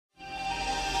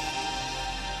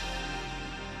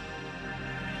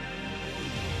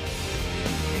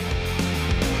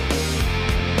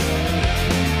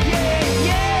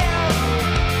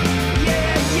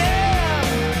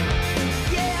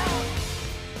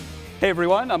Hey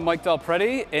everyone, I'm Mike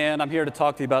DelPrete, and I'm here to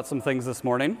talk to you about some things this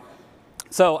morning.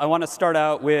 So I want to start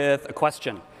out with a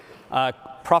question, a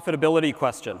profitability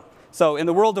question. So in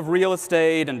the world of real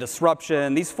estate and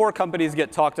disruption, these four companies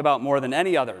get talked about more than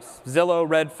any others: Zillow,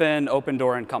 Redfin,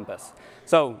 Opendoor, and Compass.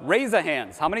 So raise the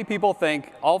hands. How many people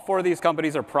think all four of these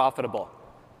companies are profitable?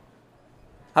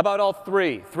 How about all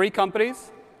three? Three companies?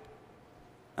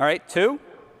 All right, two?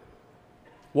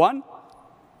 One?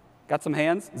 Got some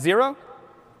hands? Zero?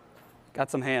 Got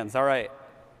some hands, all right.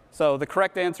 So the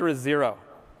correct answer is zero.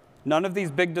 None of these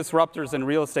big disruptors in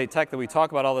real estate tech that we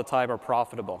talk about all the time are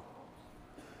profitable.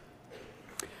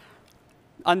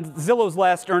 On Zillow's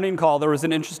last earnings call, there was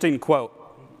an interesting quote.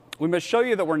 We must show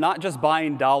you that we're not just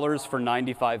buying dollars for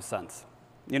 95 cents.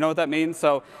 You know what that means?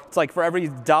 So it's like for every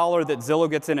dollar that Zillow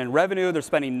gets in revenue, they're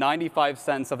spending 95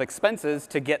 cents of expenses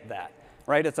to get that,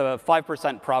 right? It's a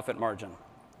 5% profit margin.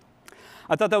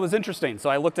 I thought that was interesting, so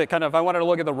I looked at I wanted to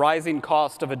look at the rising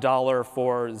cost of a dollar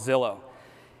for Zillow.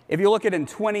 If you look at in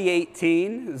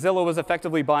 2018, Zillow was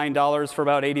effectively buying dollars for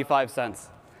about 85 cents.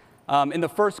 In the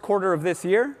first quarter of this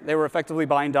year, they were effectively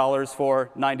buying dollars for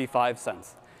 95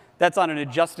 cents. That's on an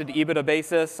adjusted EBITDA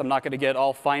basis. I'm not going to get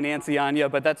all financy on you,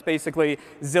 but that's basically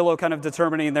Zillow kind of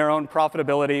determining their own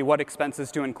profitability, what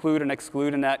expenses to include and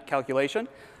exclude in that calculation.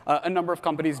 A number of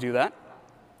companies do that.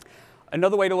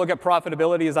 Another way to look at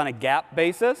profitability is on a GAAP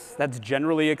basis. That's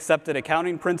generally accepted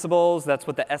accounting principles. That's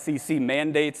what the SEC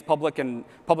mandates public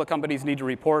companies need to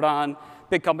report on.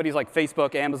 Big companies like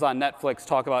Facebook, Amazon, Netflix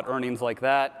talk about earnings like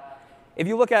that. If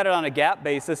you look at it on a GAAP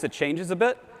basis, it changes a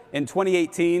bit. In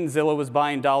 2018, Zillow was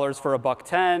buying dollars for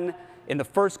 $1.10. In the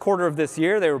first quarter of this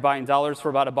year, they were buying dollars for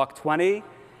about $1.20.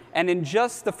 And in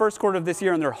just the first quarter of this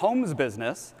year in their homes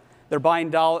business, they're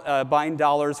buying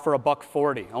dollars for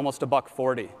 $1.40, almost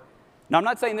 $1.40. Now, I'm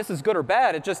not saying this is good or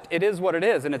bad. It is what it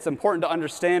is, and it's important to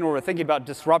understand when we're thinking about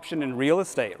disruption in real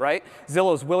estate, right?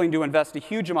 Zillow is willing to invest a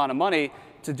huge amount of money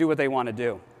to do what they want to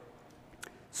do.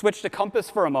 Switch to Compass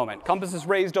for a moment. Compass has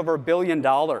raised over $1 billion.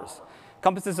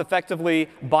 Compass is effectively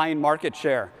buying market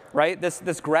share, right?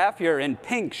 This graph here in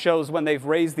pink shows when they've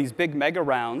raised these big mega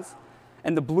rounds,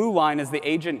 and the blue line is the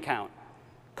agent count.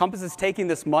 Compass is taking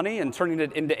this money and turning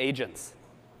it into agents.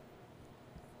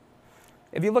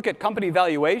 If you look at company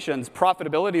valuations,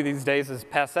 profitability these days is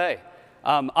passé.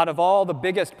 Out of all the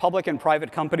biggest public and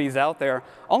private companies out there,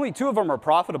 only two of them are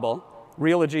profitable,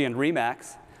 Realogy and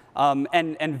Remax,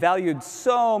 and valued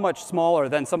so much smaller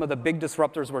than some of the big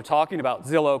disruptors we're talking about,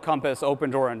 Zillow, Compass,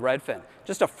 Opendoor, and Redfin.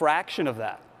 Just a fraction of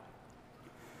that,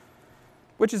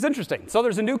 which is interesting. So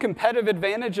there's a new competitive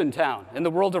advantage in town in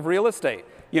the world of real estate.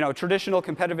 You know, traditional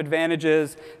competitive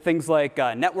advantages, things like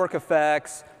network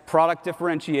effects, product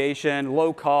differentiation,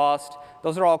 low cost.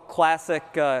 Those are all classic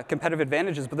competitive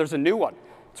advantages, but there's a new one.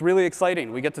 It's really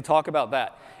exciting. We get to talk about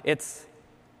that. It's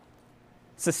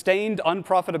sustained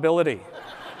unprofitability.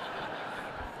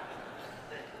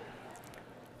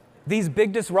 These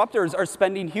big disruptors are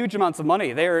spending huge amounts of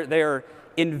money. They're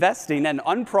investing and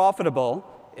unprofitable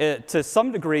to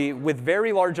some degree with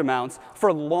very large amounts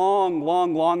for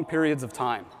long periods of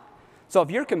time. So if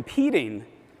you're competing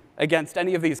against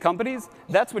any of these companies,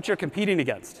 that's what you're competing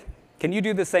against. Can you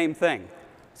do the same thing?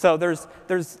 So there's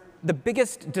the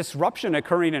biggest disruption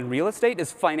occurring in real estate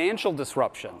is financial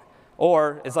disruption,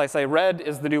 or as I say, red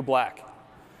is the new black.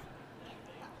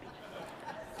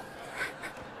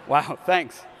 Wow,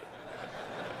 thanks.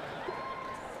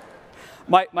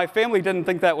 My family didn't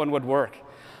think that one would work.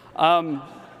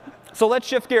 So let's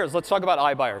shift gears. Let's talk about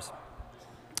iBuyers.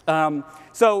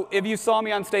 So if you saw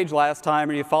me on stage last time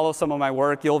or you follow some of my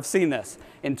work, you'll have seen this.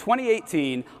 In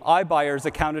 2018, iBuyers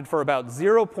accounted for about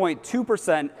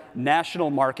 0.2% national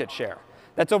market share.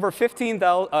 That's over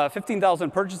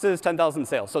 15,000 purchases, 10,000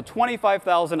 sales. So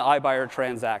 25,000 iBuyer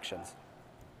transactions.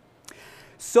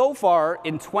 So far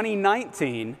in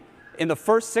 2019, in the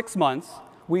first 6 months,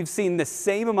 we've seen the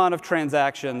same amount of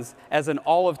transactions as in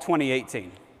all of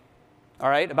 2018. All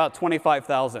right, about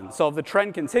 25,000. So if the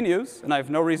trend continues, and I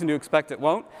have no reason to expect it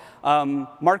won't,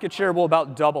 market share will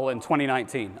about double in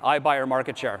 2019, iBuyer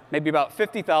market share, maybe about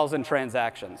 50,000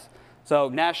 transactions. So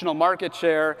national market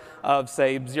share of,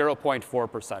 say,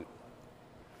 0.4%.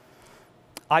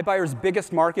 iBuyer's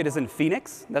biggest market is in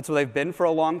Phoenix. That's where they've been for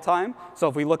a long time. So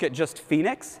if we look at just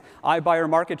Phoenix, iBuyer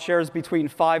market share is between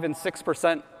 5 and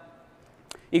 6%.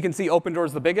 You can see Opendoor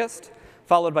is the biggest,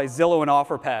 followed by Zillow and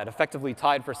OfferPad, effectively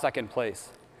tied for second place.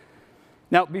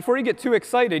 Now, before you get too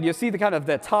excited, you see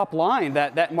the top line,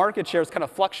 that market share is kind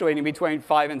of fluctuating between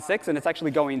 5 and 6, and it's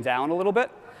actually going down a little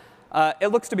bit. It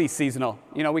looks to be seasonal.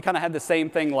 You know, we kind of had the same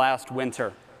thing last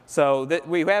winter. So that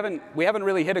we haven't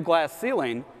really hit a glass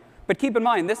ceiling, But keep in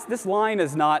mind, this line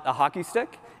is not a hockey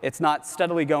stick. It's not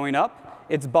steadily going up.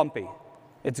 It's bumpy.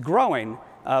 It's growing,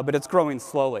 but it's growing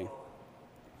slowly.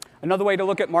 Another way to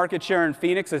look at market share in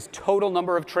Phoenix is total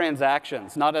number of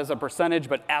transactions, not as a percentage,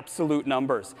 but absolute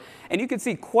numbers. And you can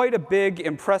see quite a big,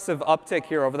 impressive uptick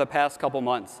here over the past couple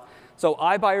months. So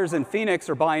iBuyers in Phoenix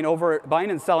are buying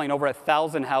and selling over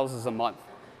 1,000 houses a month.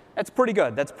 That's pretty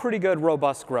good. That's pretty good,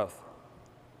 robust growth.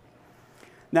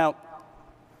 Now,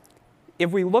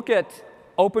 if we look at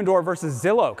Opendoor versus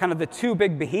Zillow, kind of the two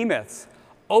big behemoths,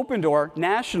 Opendoor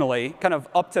nationally, kind of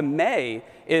up to May,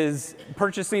 is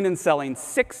purchasing and selling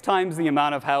 6 times the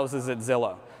amount of houses at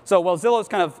Zillow. So while Zillow's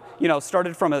kind of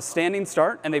started from a standing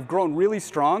start, and they've grown really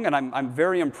strong, and I'm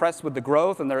very impressed with the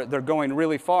growth, and they're going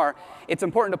really far, it's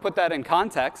important to put that in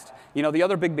context. The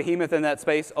other big behemoth in that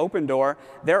space, Opendoor,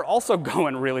 they're also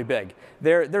going really big.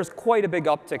 There's quite a big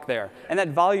uptick there, and that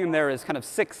volume there is kind of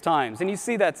 6 times. And you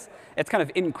see it's kind of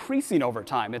increasing over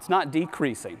time. It's not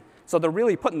decreasing. So they're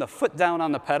really putting the foot down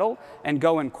on the pedal and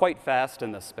going quite fast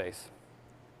in this space.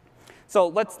 So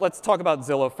let's talk about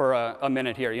Zillow for a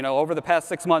minute here. Over the past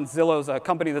 6 months, Zillow's a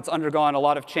company that's undergone a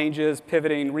lot of changes,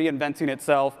 pivoting, reinventing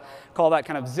itself. Call that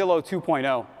kind of Zillow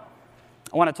 2.0.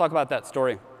 I want to talk about that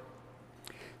story.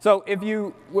 So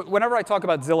whenever I talk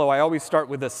about Zillow, I always start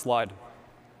with this slide.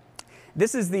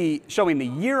 This is showing the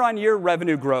year-on-year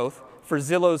revenue growth for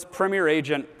Zillow's Premier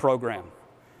Agent program.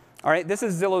 All right, this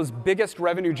is Zillow's biggest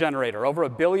revenue generator, over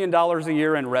 $1 billion a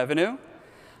year in revenue.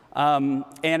 And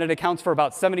it accounts for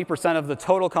about 70% of the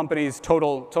total company's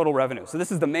total revenue. So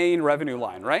this is the main revenue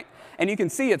line, right? And you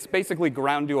can see it's basically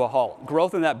ground to a halt.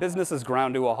 Growth in that business is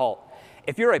ground to a halt.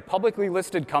 If you're a publicly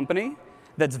listed company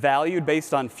that's valued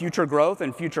based on future growth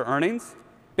and future earnings,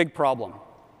 big problem,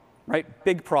 right?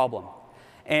 Big problem.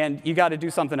 And you got to do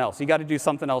something else. You got to do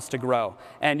something else to grow.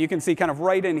 And you can see kind of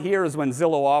right in here is when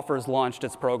Zillow Offers launched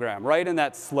its program. Right in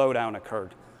that slowdown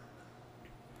occurred.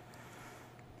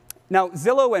 Now,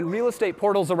 Zillow and real estate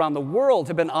portals around the world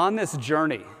have been on this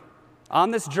journey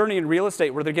in real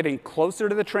estate where they're getting closer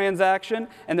to the transaction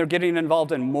and they're getting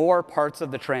involved in more parts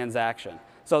of the transaction.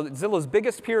 So Zillow's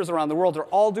biggest peers around the world are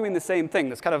all doing the same thing,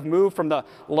 this kind of move from the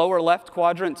lower left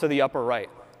quadrant to the upper right.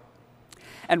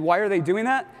 And why are they doing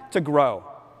that? To grow,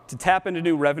 to tap into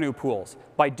new revenue pools.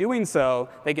 By doing so,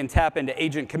 they can tap into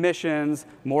agent commissions,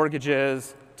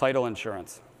 mortgages, title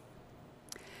insurance.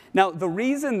 Now, the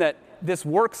reason that this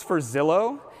works for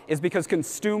Zillow is because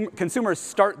consumers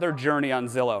start their journey on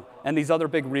Zillow and these other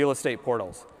big real estate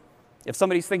portals. If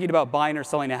somebody's thinking about buying or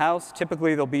selling a house,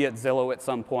 typically they'll be at Zillow at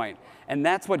some point. And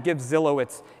that's what gives Zillow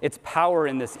its power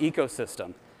in this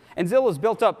ecosystem. And Zillow's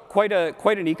built up quite an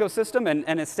ecosystem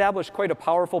and established quite a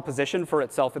powerful position for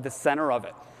itself at the center of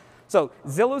it. So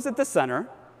Zillow's at the center.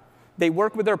 They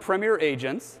work with their premier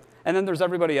agents, and then there's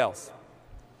everybody else.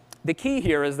 The key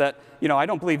here is that, I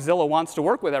don't believe Zillow wants to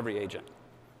work with every agent.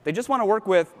 They just want to work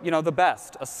with, the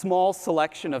best, a small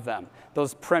selection of them,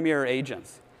 those premier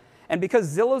agents. And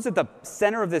because Zillow's at the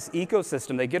center of this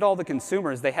ecosystem, they get all the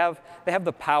consumers, they have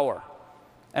the power.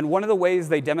 And one of the ways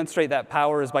they demonstrate that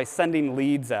power is by sending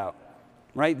leads out,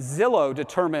 right? Zillow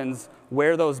determines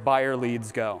where those buyer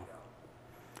leads go.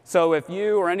 So if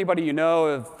you or anybody you know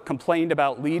have complained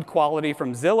about lead quality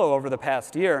from Zillow over the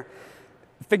past year,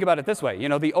 think about it this way.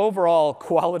 The overall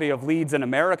quality of leads in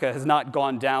America has not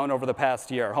gone down over the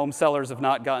past year. Home sellers have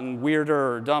not gotten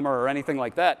weirder or dumber or anything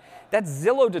like that. That's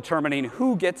Zillow determining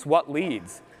who gets what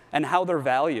leads and how they're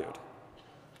valued,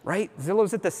 right?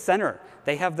 Zillow's at the center.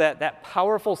 They have that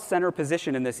powerful center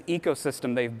position in this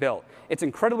ecosystem they've built. It's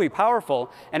incredibly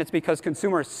powerful, and it's because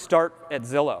consumers start at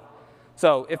Zillow.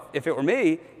 So if it were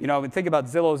me, I would think about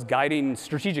Zillow's guiding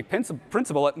strategic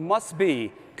principle. It must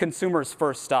be consumers'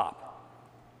 first stop.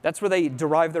 That's where they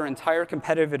derive their entire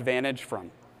competitive advantage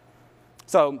from.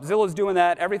 So Zillow's doing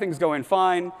that. Everything's going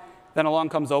fine. Then along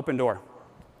comes Opendoor.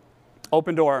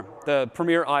 Opendoor, the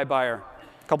premier iBuyer,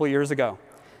 a couple of years ago.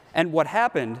 And what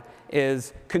happened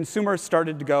is consumers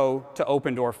started to go to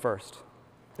Opendoor first.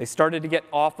 They started to get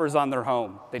offers on their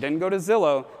home. They didn't go to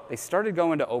Zillow. They started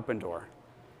going to Opendoor.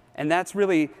 And that's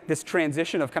really this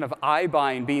transition of kind of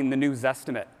iBuying being the new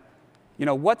Zestimate.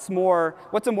 What's a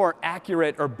more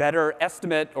accurate or better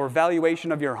estimate or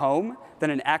valuation of your home than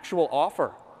an actual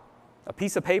offer? A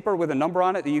piece of paper with a number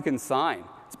on it that you can sign.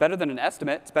 It's better than an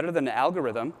estimate. It's better than an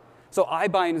algorithm. So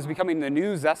iBuying is becoming the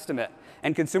new Zestimate.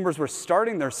 And consumers were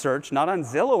starting their search, not on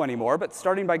Zillow anymore, but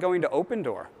starting by going to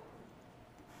Opendoor.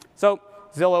 So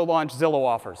Zillow launched Zillow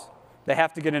Offers. They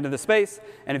have to get into the space.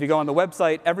 And if you go on the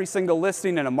website, every single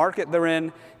listing in a market they're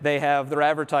in, they have their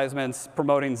advertisements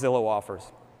promoting Zillow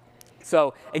Offers.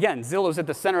 So again, Zillow's at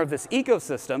the center of this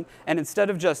ecosystem, and instead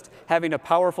of just having a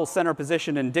powerful center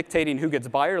position and dictating who gets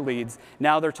buyer leads,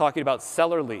 now they're talking about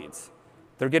seller leads.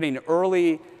 They're getting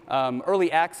early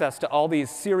access to all these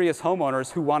serious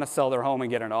homeowners who want to sell their home and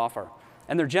get an offer.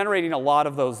 And they're generating a lot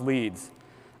of those leads.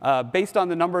 Based on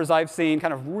the numbers I've seen,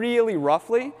 kind of really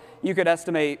roughly, you could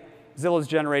estimate Zillow's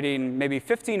generating maybe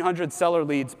 1,500 seller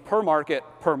leads per market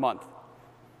per month.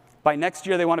 By next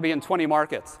year, they want to be in 20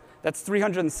 markets. That's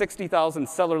 360,000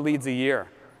 seller leads a year.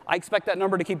 I expect that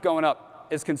number to keep going up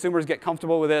as consumers get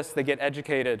comfortable with this, they get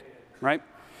educated, right?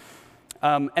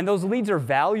 And those leads are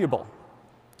valuable.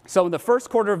 So in the first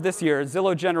quarter of this year,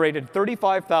 Zillow generated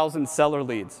 35,000 seller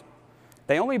leads.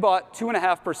 They only bought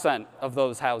 2.5% of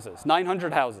those houses,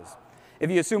 900 houses.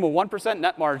 If you assume a 1%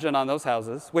 net margin on those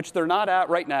houses, which they're not at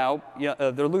right now,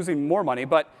 they're losing more money,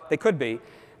 but they could be,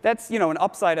 that's an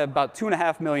upside of about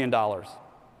 $2.5 million.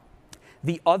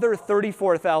 The other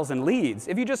 34,000 leads,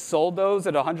 if you just sold those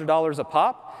at $100 a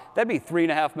pop, that'd be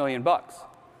 $3.5 million.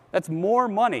 That's more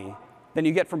money than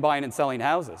you get from buying and selling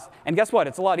houses. And guess what?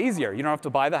 It's a lot easier. You don't have to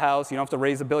buy the house. You don't have to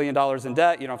raise $1 billion in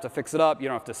debt. You don't have to fix it up. You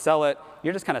don't have to sell it.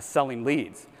 You're just kind of selling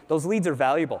leads. Those leads are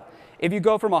valuable. If you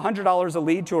go from $100 a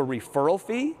lead to a referral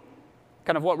fee,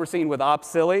 kind of what we're seeing with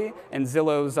OpSilly and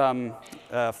Zillow's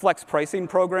flex pricing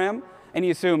program, and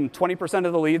you assume 20%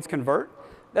 of the leads convert,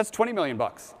 that's $20 million.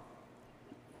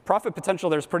 Profit potential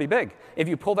there is pretty big. If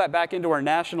you pull that back into our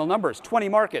national numbers, 20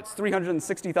 markets,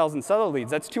 360,000 seller leads,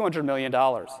 that's $200 million.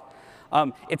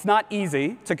 It's not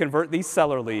easy to convert these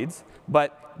seller leads,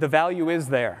 but the value is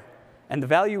there. And the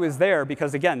value is there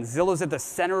because, again, Zillow's at the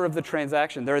center of the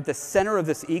transaction. They're at the center of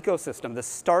this ecosystem, the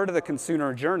start of the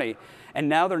consumer journey. And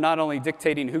now they're not only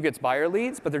dictating who gets buyer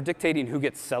leads, but they're dictating who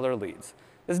gets seller leads.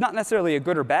 It's not necessarily a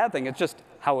good or bad thing. It's just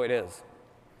how it is.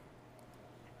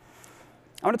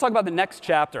 I want to talk about the next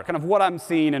chapter, kind of what I'm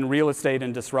seeing in real estate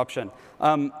and disruption.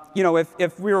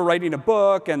 If we were writing a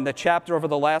book and the chapter over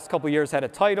the last couple of years had a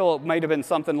title, it might have been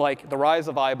something like The Rise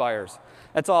of iBuyers.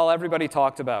 That's all everybody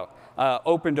talked about.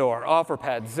 Opendoor,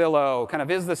 OfferPad, Zillow, kind of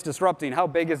is this disrupting? How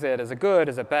big is it? Is it good?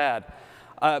 Is it bad?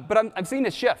 But I'm seeing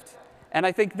a shift. And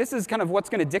I think this is kind of what's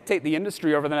going to dictate the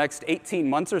industry over the next 18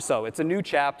 months or so. It's a new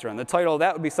chapter. And the title of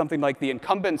that would be something like The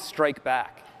Incumbents Strike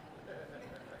Back.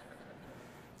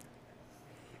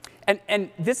 And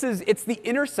it's the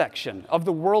intersection of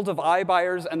the world of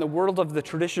iBuyers and the world of the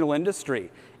traditional industry.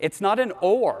 It's not an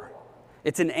or,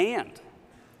 it's an and.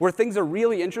 Where things are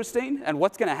really interesting and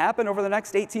what's going to happen over the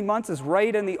next 18 months is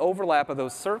right in the overlap of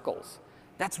those circles.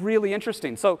 That's really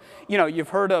interesting. So, you've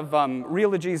heard of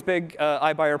Realogy's big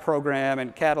iBuyer program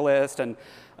and Catalyst and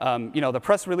the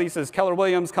press releases Keller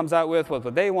Williams comes out with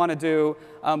what they want to do.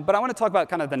 But I want to talk about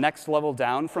kind of the next level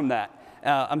down from that.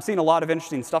 I'm seeing a lot of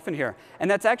interesting stuff in here. And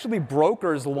that's actually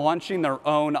brokers launching their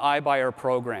own iBuyer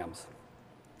programs.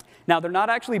 Now, they're not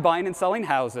actually buying and selling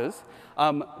houses.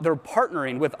 They're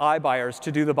partnering with iBuyers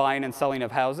to do the buying and selling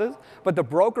of houses. But the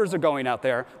brokers are going out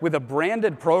there with a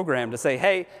branded program to say,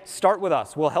 hey, start with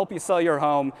us. We'll help you sell your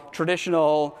home,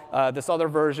 traditional, this other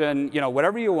version,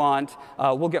 whatever you want.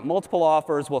 We'll get multiple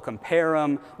offers. We'll compare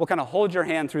them. We'll kind of hold your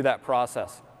hand through that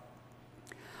process.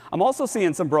 I'm also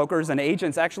seeing some brokers and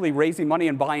agents actually raising money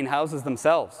and buying houses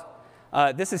themselves.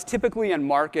 This is typically in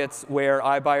markets where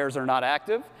iBuyers are not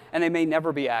active, and they may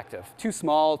never be active. Too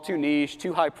small, too niche,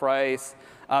 too high price,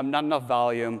 not enough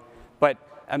volume. But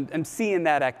I'm seeing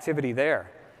that activity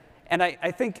there. And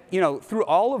I think, through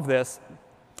all of this,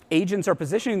 agents are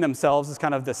positioning themselves as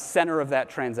kind of the center of that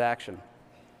transaction.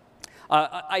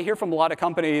 I hear from a lot of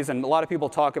companies, and a lot of people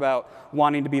talk about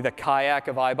wanting to be the kayak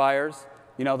of iBuyers.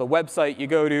 The website you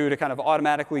go to kind of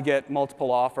automatically get multiple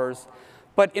offers.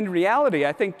 But in reality,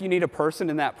 I think you need a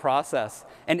person in that process,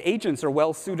 and agents are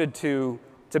well suited to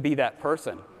be that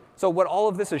person. So what all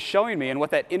of this is showing me and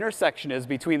what that intersection is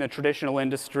between the traditional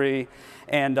industry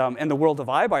and the world of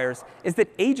iBuyers is that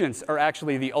agents are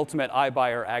actually the ultimate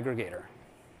iBuyer aggregator.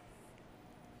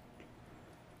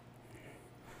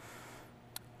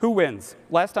 Who wins?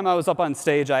 Last time I was up on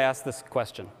stage, I asked this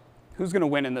question. Who's going to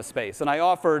win in this space? And I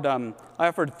offered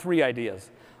 3 ideas.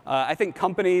 I think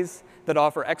companies that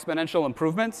offer exponential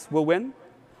improvements will win.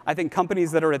 I think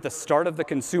companies that are at the start of the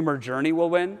consumer journey will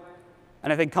win.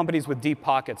 And I think companies with deep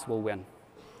pockets will win.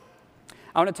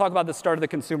 I want to talk about the start of the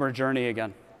consumer journey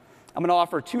again. I'm going to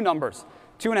offer 2 numbers,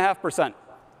 2.5%.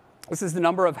 This is the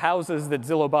number of houses that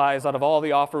Zillow buys out of all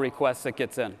the offer requests it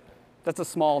gets in. That's a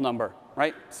small number,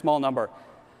 right? Small number.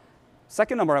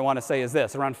 Second number I want to say is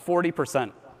this, around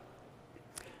 40%.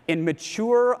 In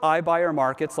mature iBuyer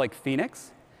markets like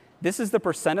Phoenix, this is the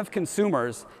percent of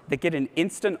consumers that get an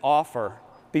instant offer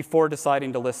before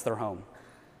deciding to list their home.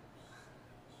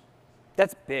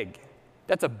 That's big.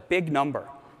 That's a big number.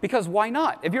 Because why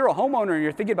not? If you're a homeowner and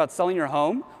you're thinking about selling your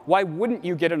home, why wouldn't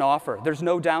you get an offer? There's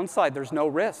no downside. There's no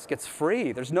risk. It's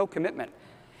free. There's no commitment.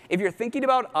 If you're thinking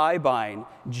about iBuying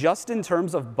just in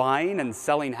terms of buying and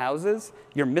selling houses,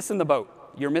 you're missing the boat.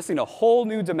 You're missing a whole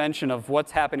new dimension of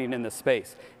what's happening in this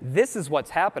space. This is what's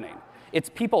happening. It's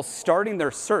people starting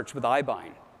their search with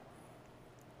iBuying.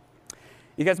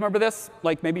 You guys remember this?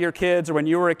 Like maybe your kids, or when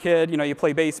you were a kid, you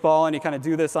play baseball and you kind of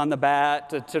do this on the bat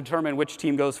to determine which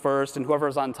team goes first and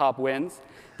whoever's on top wins.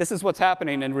 This is what's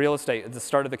happening in real estate at the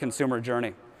start of the consumer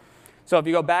journey. So if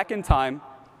you go back in time,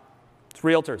 it's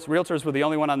realtors. Realtors were the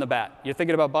only one on the bat. You're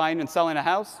thinking about buying and selling a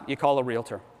house, you call a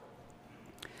realtor.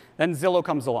 Then Zillow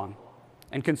comes along,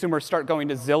 and consumers start going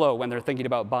to Zillow when they're thinking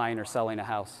about buying or selling a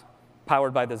house,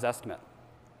 powered by the Zestimate.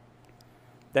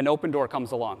 Then Opendoor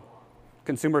comes along.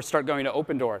 Consumers start going to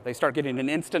Opendoor. They start getting an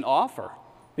instant offer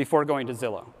before going to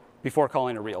Zillow, before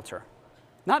calling a realtor.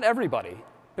 Not everybody,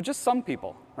 but just some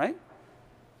people, right?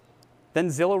 Then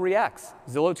Zillow reacts,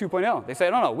 Zillow 2.0. They say,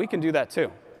 no, we can do that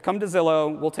too. Come to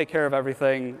Zillow, we'll take care of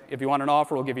everything. If you want an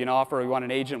offer, we'll give you an offer. If you want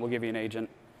an agent, we'll give you an agent.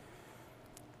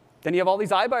 Then you have all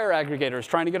these iBuyer aggregators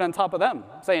trying to get on top of them,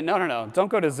 saying, no, don't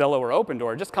go to Zillow or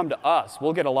Opendoor. Just come to us.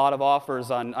 We'll get a lot of offers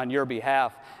on your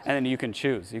behalf, and then you can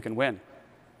choose. You can win.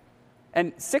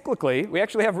 And cyclically, we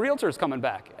actually have realtors coming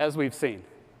back, as we've seen,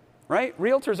 right?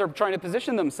 Realtors are trying to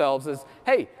position themselves as,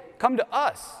 hey, come to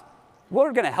us.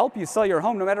 We're going to help you sell your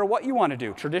home no matter what you want to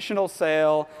do, traditional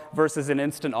sale versus an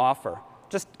instant offer.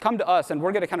 Just come to us, and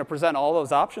we're going to kind of present all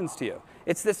those options to you.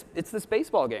 It's this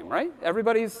baseball game, right?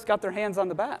 Everybody's got their hands on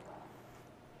the bat.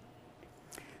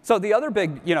 So the other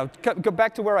big, go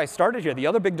back to where I started here, the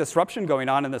other big disruption going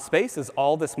on in the space is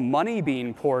all this money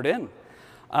being poured in.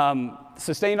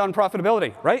 Sustained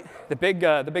unprofitability, right? The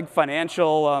big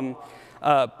financial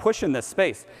push in this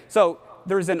space. So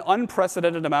there's an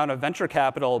unprecedented amount of venture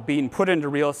capital being put into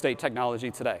real estate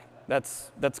technology today.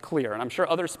 That's clear, and I'm sure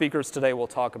other speakers today will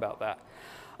talk about that.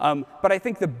 But I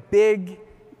think the big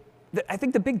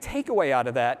takeaway out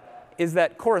of that is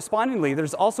that correspondingly,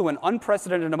 there's also an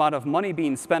unprecedented amount of money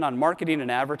being spent on marketing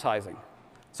and advertising.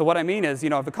 So what I mean is,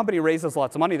 if a company raises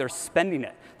lots of money, they're spending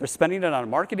it. They're spending it on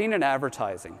marketing and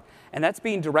advertising, and that's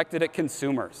being directed at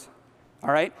consumers.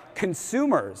 All right?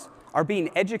 Consumers are being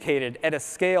educated at a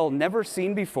scale never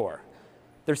seen before.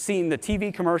 They're seeing the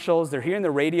TV commercials, they're hearing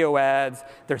the radio ads,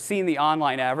 they're seeing the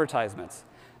online advertisements.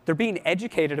 They're being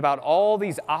educated about all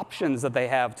these options that they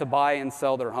have to buy and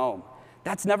sell their home.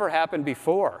 That's never happened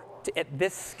before at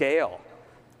this scale,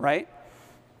 right?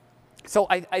 So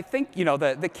I think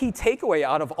the key takeaway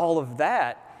out of all of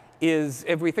that is,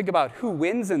 if we think about who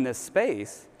wins in this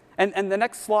space, and the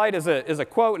next slide is a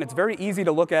quote, and it's very easy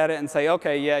to look at it and say,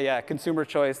 okay, yeah, consumer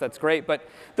choice, that's great, but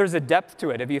there's a depth to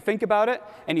it. If you think about it,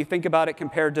 and you think about it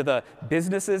compared to the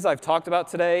businesses I've talked about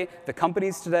today, the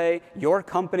companies today, your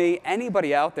company,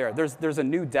 anybody out there, there's a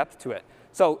new depth to it.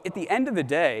 So at the end of the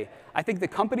day, I think the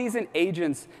companies and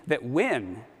agents that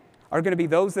win are going to be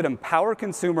those that empower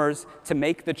consumers to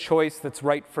make the choice that's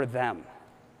right for them.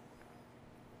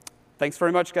 Thanks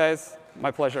very much, guys. My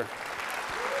pleasure.